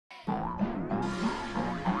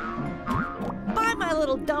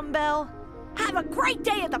little dumbbell. Have a great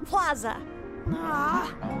day at the plaza.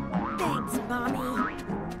 Aw, thanks, Mommy.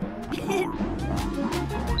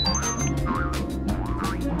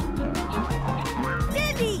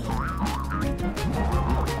 Diddy!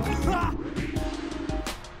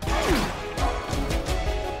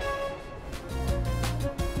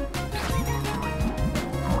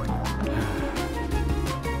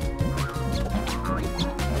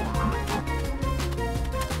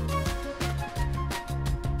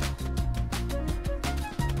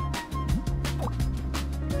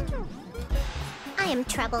 I am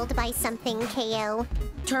troubled by something, KO.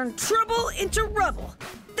 Turn trouble into rubble.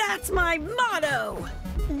 That's my motto.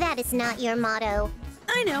 That is not your motto.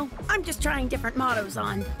 I know, I'm just trying different mottos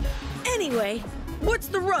on. Anyway, what's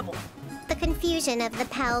the rubble? The confusion of the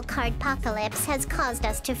POW cardpocalypse has caused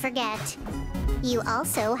us to forget. You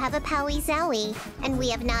also have a Powie Zowie, and we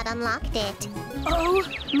have not unlocked it. Oh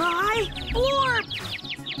my Lord!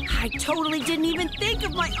 I totally didn't even think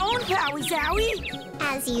of my own Powie Zowie!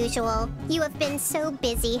 As usual, you have been so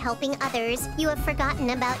busy helping others, you have forgotten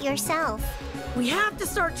about yourself. We have to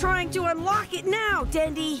start trying to unlock it now,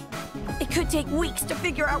 Dendy. It could take weeks to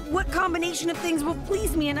figure out what combination of things will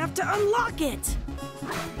please me enough to unlock it.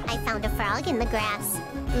 I found a frog in the grass.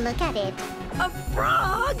 Look at it. A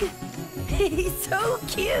frog? He's so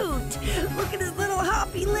cute. Look at his little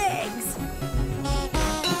hoppy legs.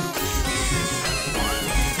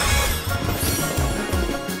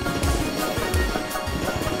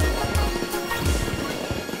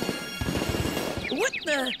 What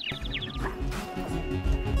the?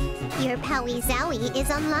 Your Powie Zowie is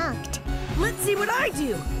unlocked. Let's see what I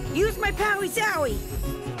do. Use my Powie Zowie.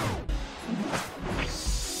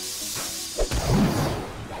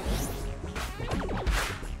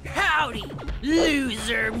 Howdy,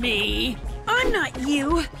 loser me. I'm not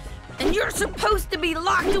you. And you're supposed to be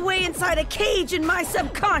locked away inside a cage in my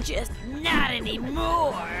subconscious. Not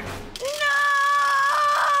anymore. No!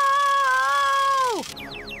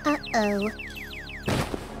 Uh-oh.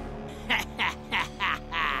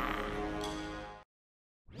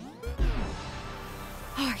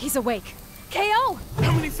 Oh, he's awake. KO!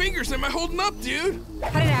 How many fingers am I holding up, dude?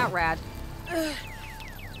 Cut it out, Rad.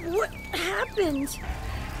 What happened?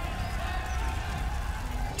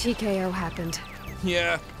 TKO happened.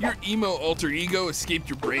 Yeah, your emo alter ego escaped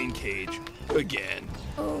your brain cage. Again.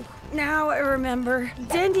 Oh, now I remember.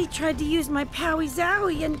 Dendy tried to use my Powie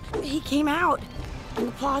Zowie and he came out. In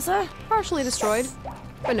the plaza? Partially destroyed,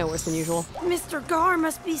 but no worse than usual. Mr. Gar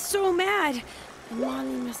must be so mad. And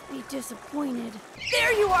Mommy must be disappointed.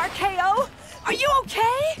 There you are, KO! Are you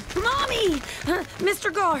okay? Mommy!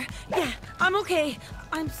 Mr. Gar, yeah, I'm okay.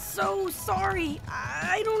 I'm so sorry.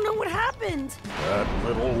 I don't know what happened. That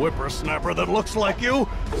little whippersnapper that looks like you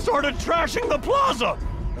started trashing the plaza.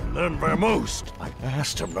 And then vamoosed. I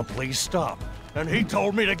asked him to please stop, and he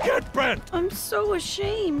told me to get bent. I'm so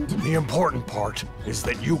ashamed. The important part is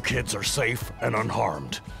that you kids are safe and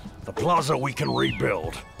unharmed. The plaza we can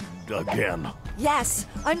rebuild. Again. Yes,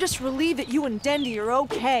 I'm just relieved that you and Dendy are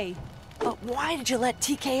okay. But why did you let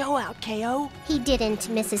TKO out, KO? He didn't,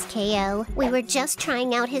 Mrs. KO. We were just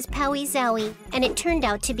trying out his Powie Zowie, and it turned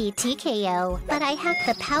out to be TKO. But I hacked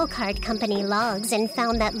the POW Card Company logs and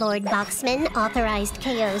found that Lord Boxman authorized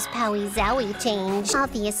KO's Powie Zowie change.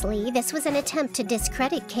 Obviously, this was an attempt to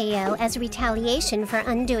discredit KO as retaliation for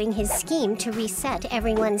undoing his scheme to reset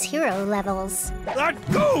everyone's hero levels. That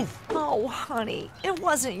goof! Oh, honey, it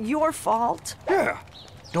wasn't your fault. Yeah.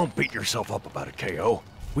 Don't beat yourself up about it, KO.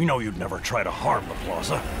 We know you'd never try to harm the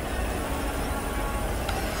plaza.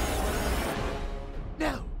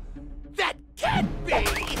 No, that can't be!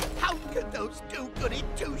 How could those do-goody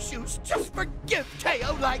two-shoes just forgive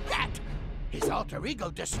KO like that? His alter ego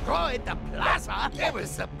destroyed the plaza. It was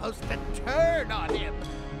supposed to turn on him,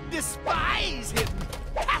 despise him,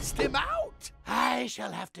 cast him out. I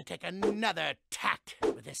shall have to take another tack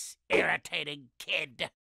with this irritating kid.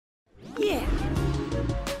 Yeah.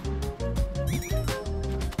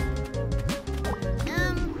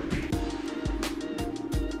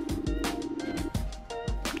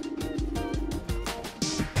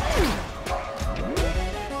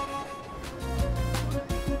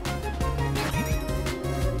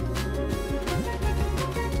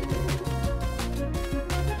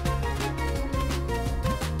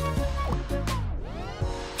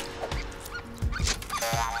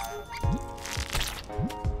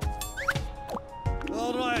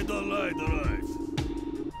 All right.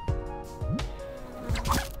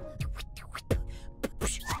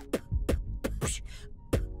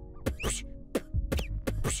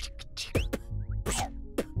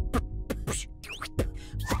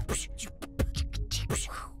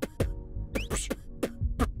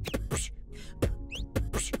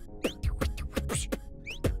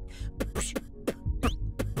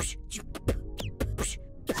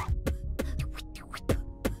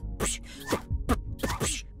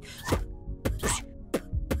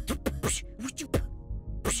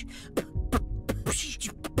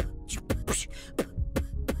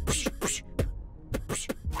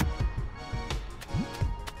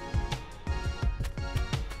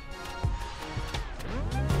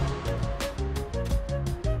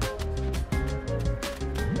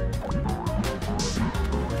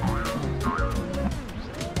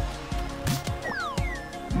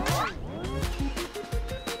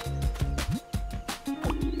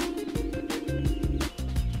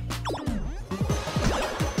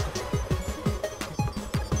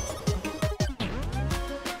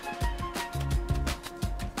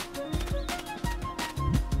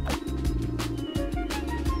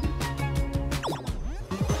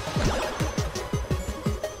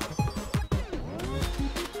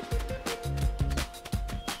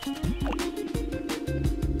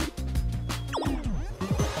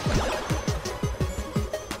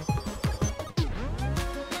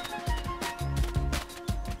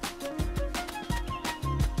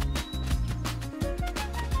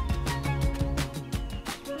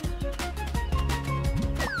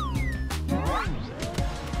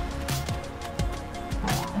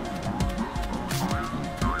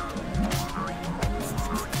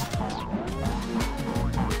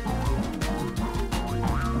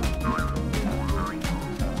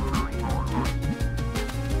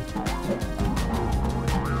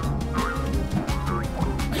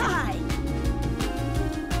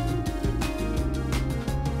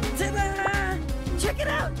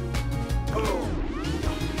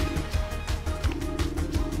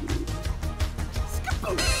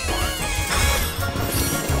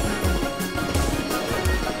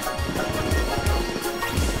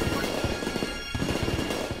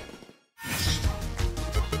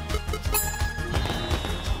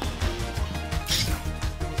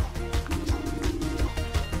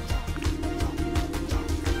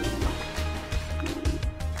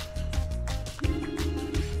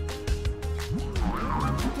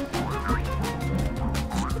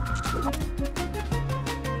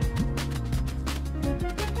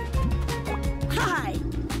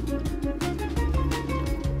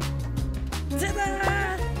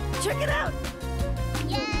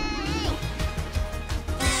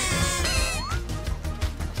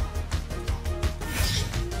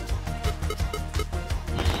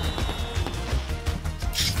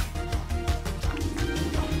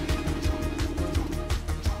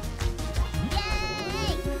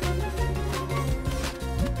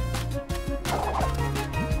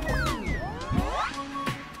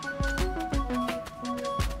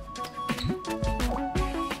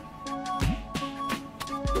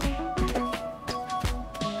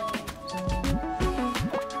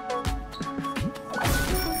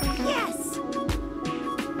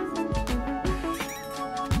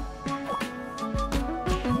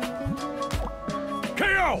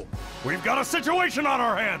 Now! We've got a situation on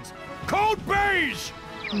our hands! Code beige!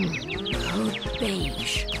 Code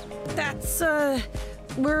beige. That's,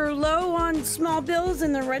 we're low on small bills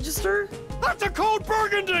in the register? That's a code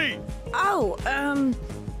burgundy! Oh,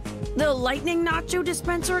 the lightning nacho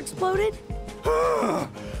dispenser exploded?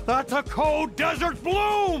 That's a code desert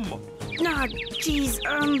bloom! Nah, geez,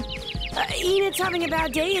 Enid's having a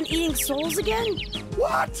bad day and eating souls again?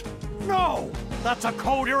 What? No! That's a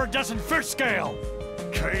code iridescent fish scale!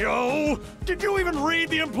 KO! Did you even read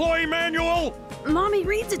the employee manual? Mommy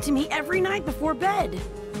reads it to me every night before bed.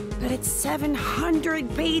 But it's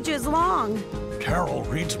 700 pages long. Carol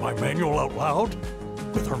reads my manual out loud?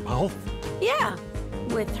 With her mouth? Yeah,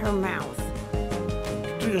 with her mouth.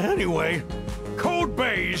 Anyway, code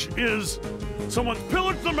beige is someone's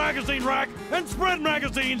pillaged the magazine rack and spread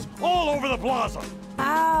magazines all over the plaza.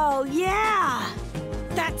 Oh, yeah!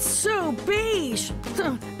 That's so beige!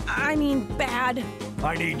 I mean, bad.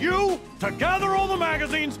 I need you to gather all the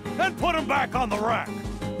magazines and put them back on the rack.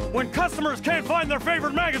 When customers can't find their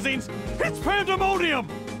favorite magazines, it's pandemonium!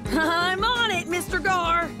 I'm on it, Mr.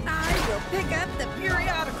 Gar! I will pick up the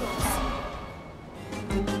periodicals.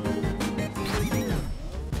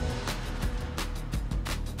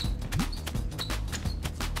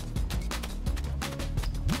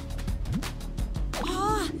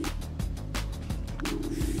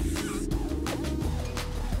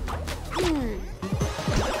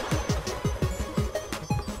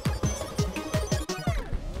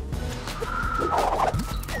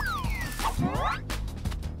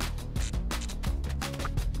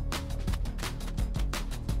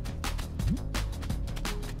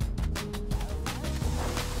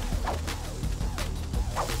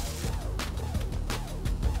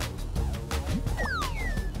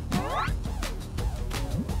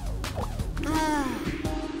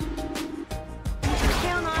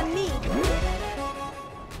 Count on me.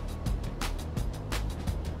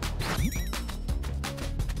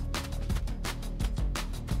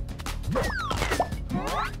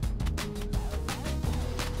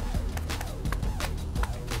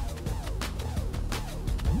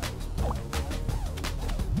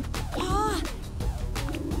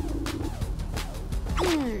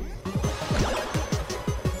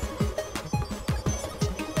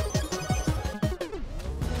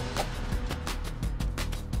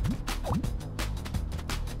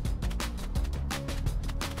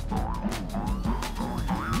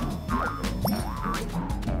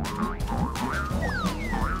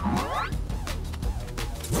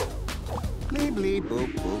 Bleep bleep boop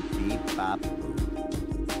boop beep bop boop.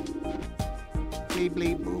 Bleep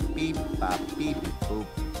bleep boop beep bop beep boop.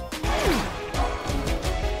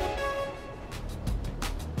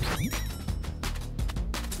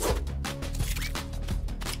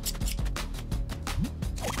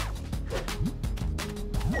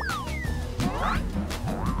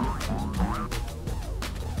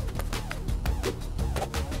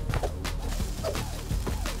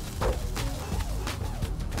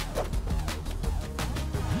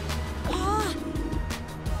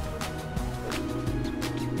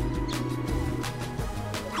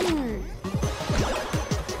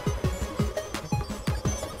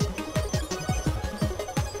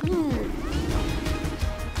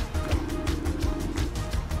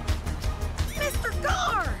 Mr.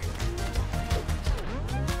 Gar!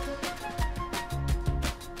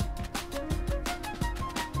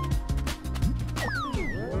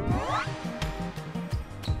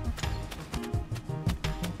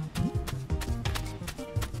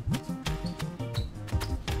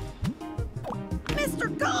 Mr.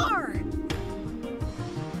 Gar!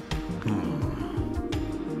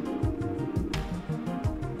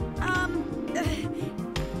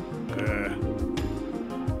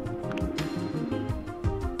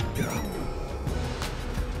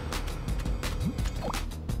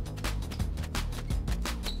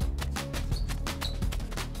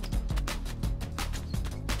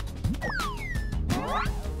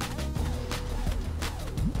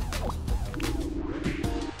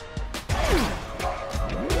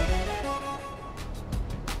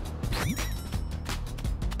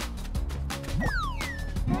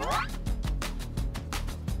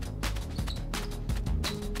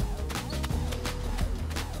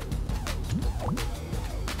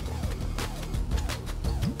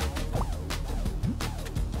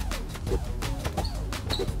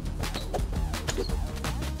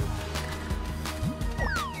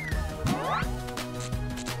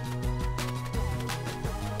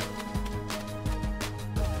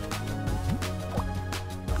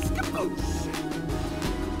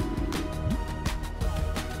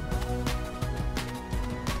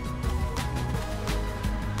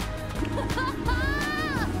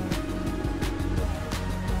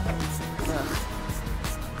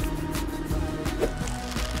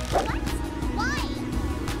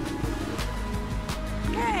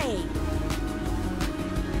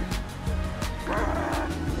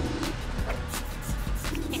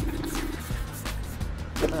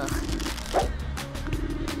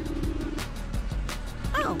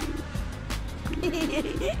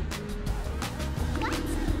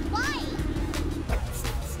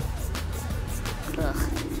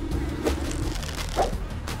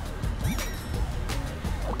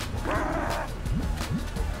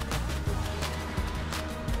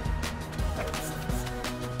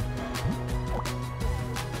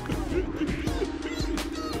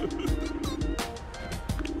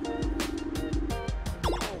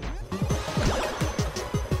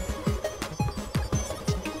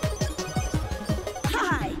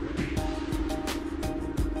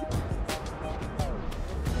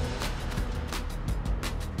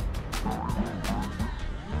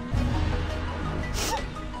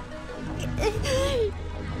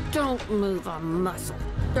 Don't move a muscle.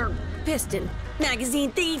 Or piston. Magazine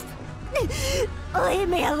thief. Leave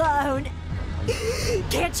me alone.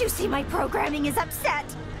 Can't you see my programming is upset?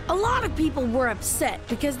 A lot of people were upset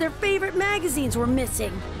because their favorite magazines were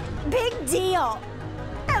missing. Big deal.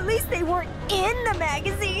 At least they weren't in the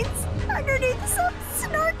magazines. Underneath some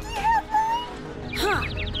snarky headline. Huh.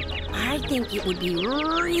 I think it would be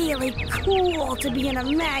really cool to be in a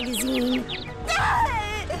magazine.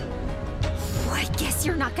 I guess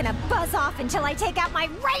you're not gonna buzz off until I take out my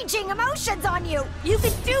raging emotions on you. You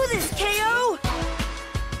can do this, KO!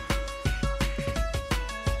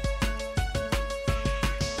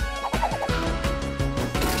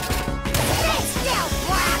 Stay still,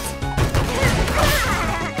 brat!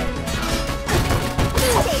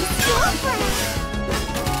 Stay still, brat! Stay still, brat!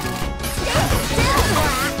 Stay still,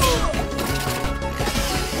 brat!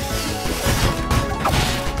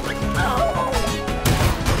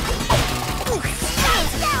 Stay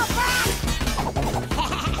still, brat!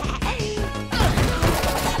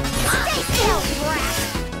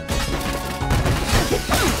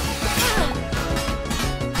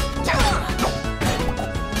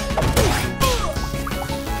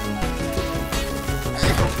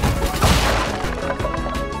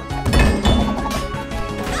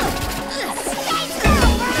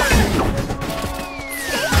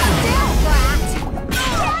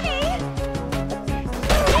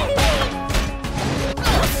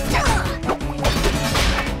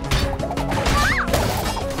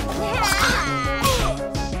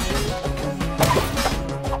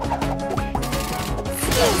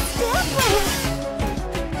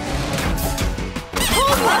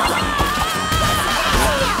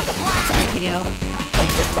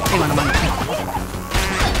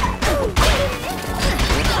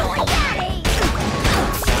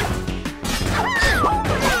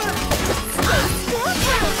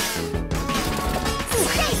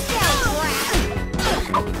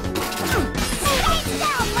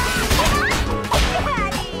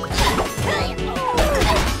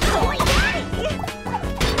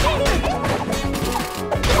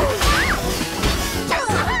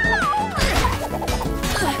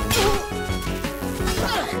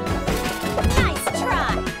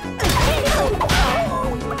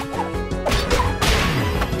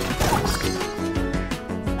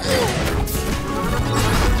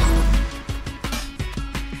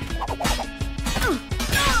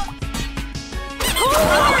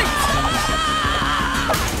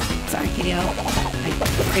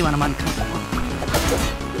 When I'm uncomfortable.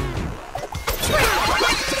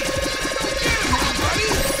 Buddy,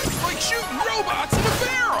 it's like shooting robots in a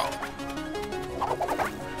barrel.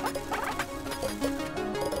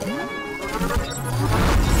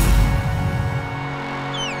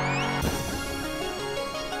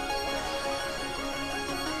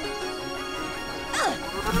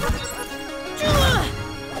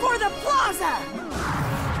 For the plaza!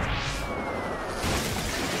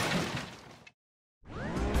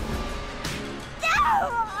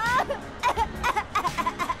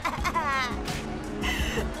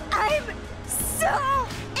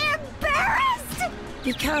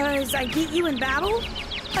 Because I beat you in battle?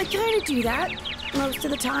 I kind of do that, most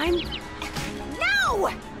of the time.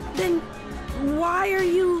 No! Then why are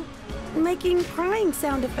you making crying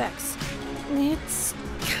sound effects? It's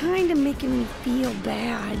kind of making me feel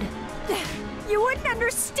bad. You wouldn't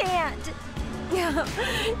understand.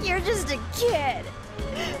 You're just a kid.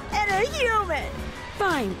 And a human.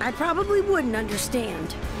 Fine, I probably wouldn't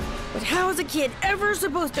understand. But how is a kid ever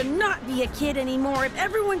supposed to not be a kid anymore if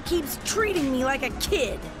everyone keeps treating me like a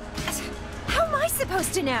kid? How am I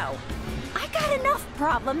supposed to know? I got enough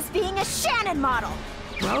problems being a Shannon model.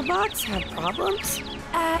 Robots have problems?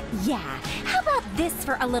 Yeah. How about this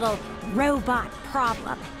for a little robot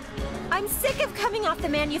problem? I'm sick of coming off the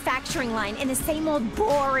manufacturing line in the same old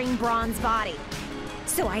boring bronze body.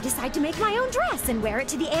 So I decide to make my own dress and wear it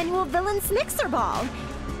to the annual Villains Mixer Ball.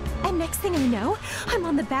 And next thing I know, I'm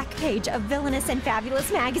on the back page of Villainous and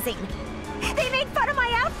Fabulous magazine. They made fun of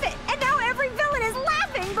my outfit, and now every villain is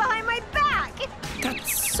laughing behind my back.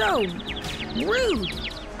 That's so rude.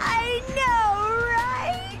 I know,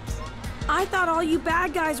 right? I thought all you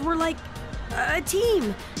bad guys were like a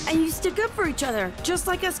team, and you stick up for each other, just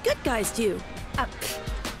like us good guys do.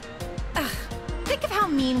 Think of how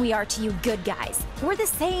mean we are to you good guys. We're the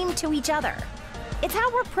same to each other. It's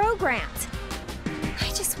how we're programmed. I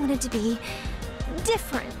just wanted to be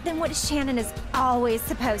different than what Shannon is always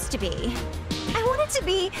supposed to be. I wanted to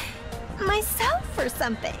be myself or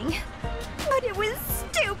something. But it was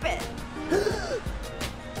stupid.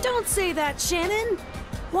 Don't say that, Shannon.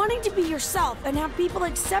 Wanting to be yourself and have people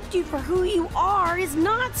accept you for who you are is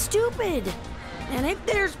not stupid. And if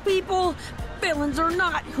there's people, villains or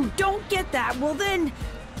not, who don't get that, well then,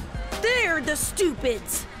 they're the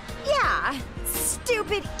stupids. Yeah,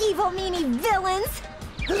 stupid, evil, meanie villains.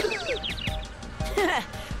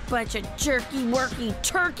 Bunch of jerky-worky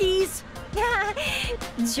turkeys.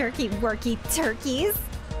 Jerky worky turkeys.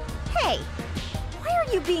 Hey, why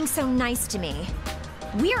are you being so nice to me?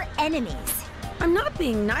 We're enemies. I'm not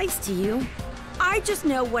being nice to you. I just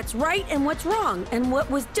know what's right and what's wrong, and what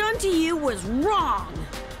was done to you was wrong.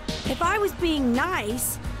 If I was being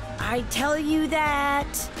nice, I'd tell you that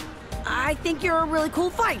I think you're a really cool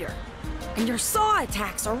fighter, and your saw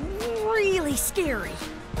attacks are really scary.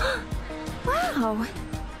 Wow.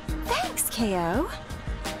 Thanks, KO.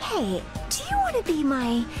 Hey, do you want to be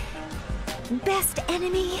my best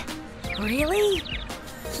enemy? Really?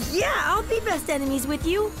 Yeah, I'll be best enemies with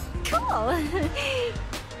you. Cool.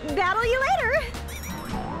 Battle you later.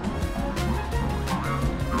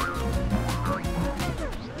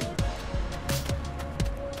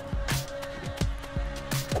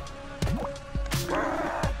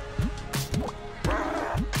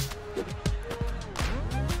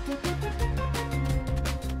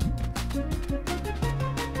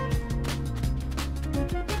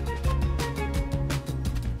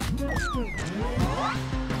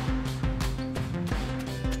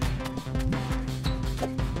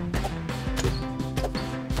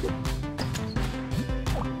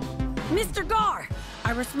 Mr. Gar,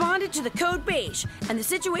 I responded to the code beige, and the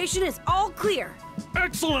situation is all clear.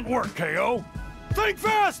 Excellent work, KO. Think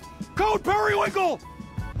fast! Code Periwinkle!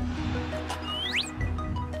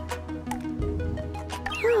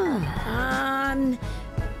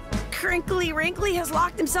 Crinkly Wrinkly has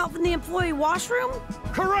locked himself in the employee washroom?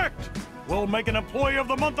 Correct! We'll make an employee of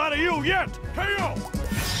the month out of you yet! KO!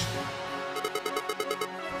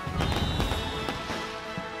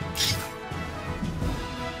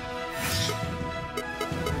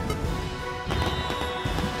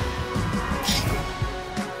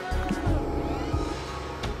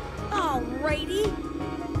 Alrighty.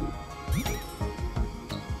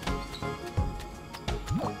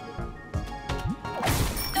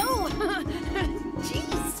 Oh,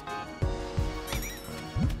 jeez.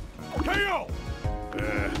 KO!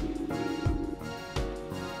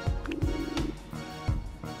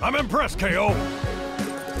 I'm impressed, KO.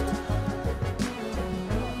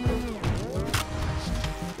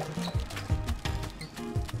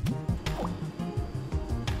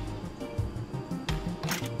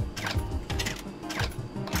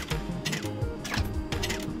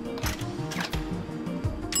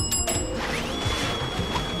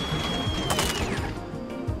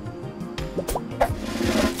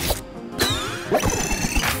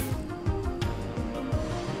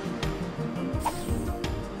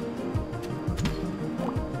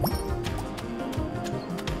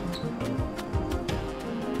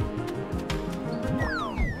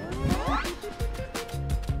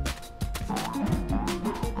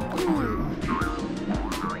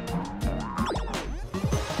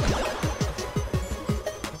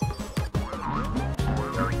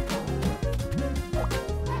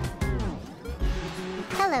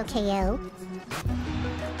 Hello, KO.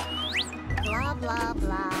 Blah, blah,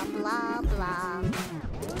 blah, blah, blah.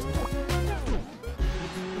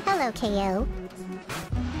 Hello, KO.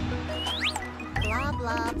 Blah,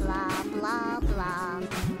 blah, blah, blah, blah.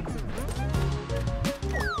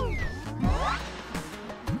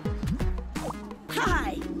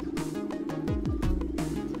 Hi.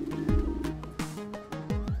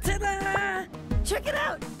 Ta-da! Check it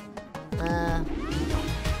out.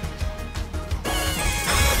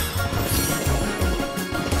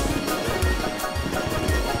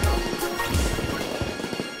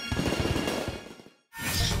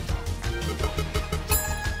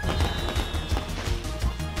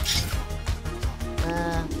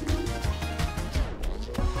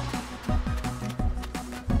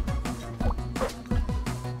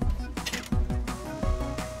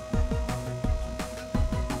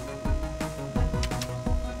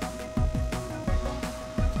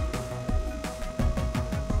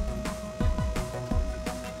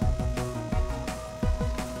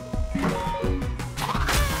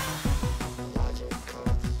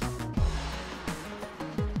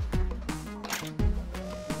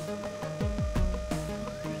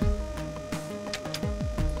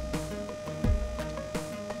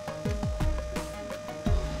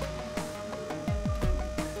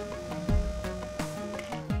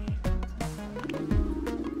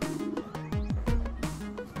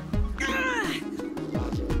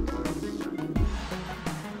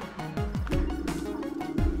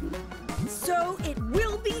 So it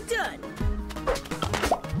will be done.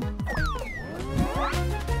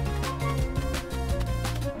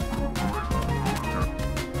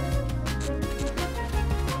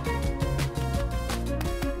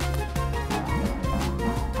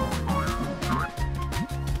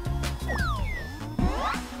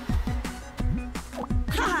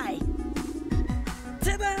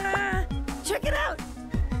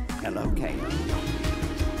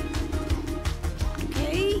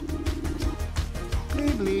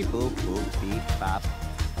 boop, boop, beep, bop.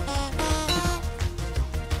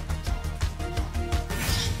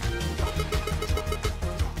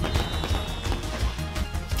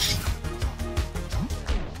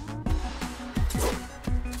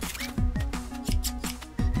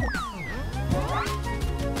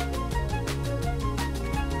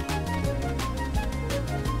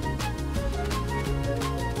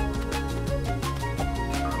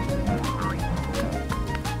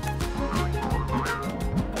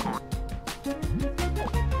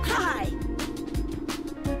 Hi!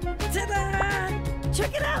 Ta-da!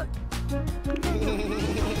 Check it out!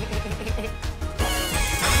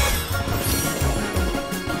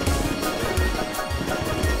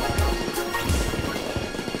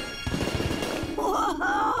 Whoa!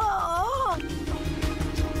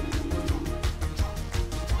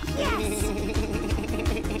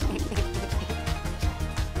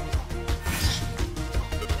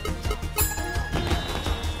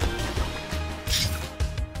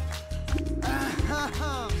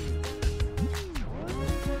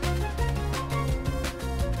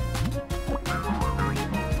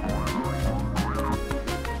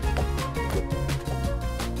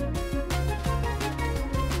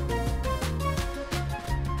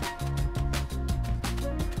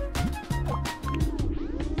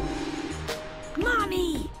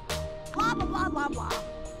 Mommy! Blah, blah, blah, blah,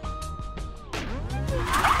 blah.